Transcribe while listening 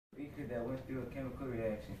liquid that went through a chemical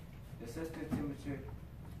reaction. The substance temperature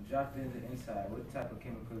dropped in the inside. What type of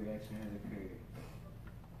chemical reaction has occurred?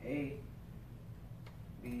 A,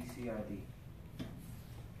 B, C, or D?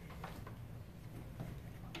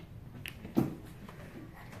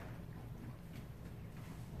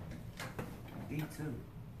 D2.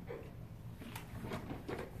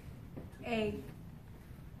 A.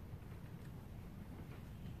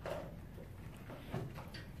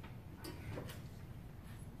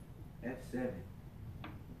 F7.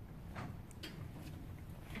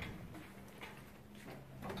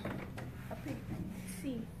 I pick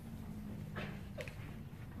C.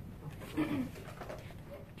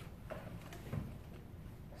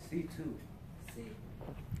 C2. C.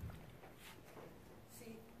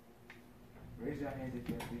 Raise your hands if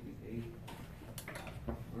y'all think it's A.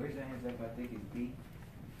 Raise your hands if I think it's B.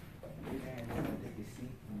 Raise your hands if I think it's C.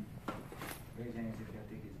 Raise your hands if y'all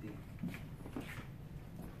think it's D.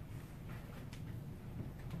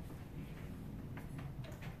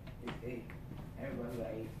 It's A. Everybody got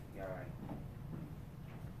A. Y'all right.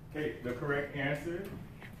 Okay, the correct answer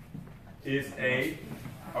is A.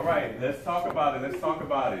 All right, let's talk about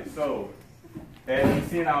it. So, as you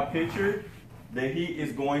see in our picture, the heat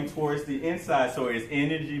is going towards the inside. So, is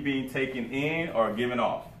energy being taken in or given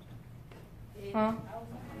off? Huh?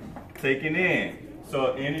 Taken in.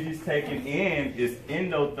 So, energy is taken in is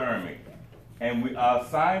endothermic. And our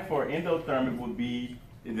sign for endothermic would be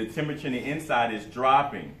the temperature in the inside is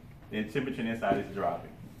dropping. The temperature in the inside is dropping.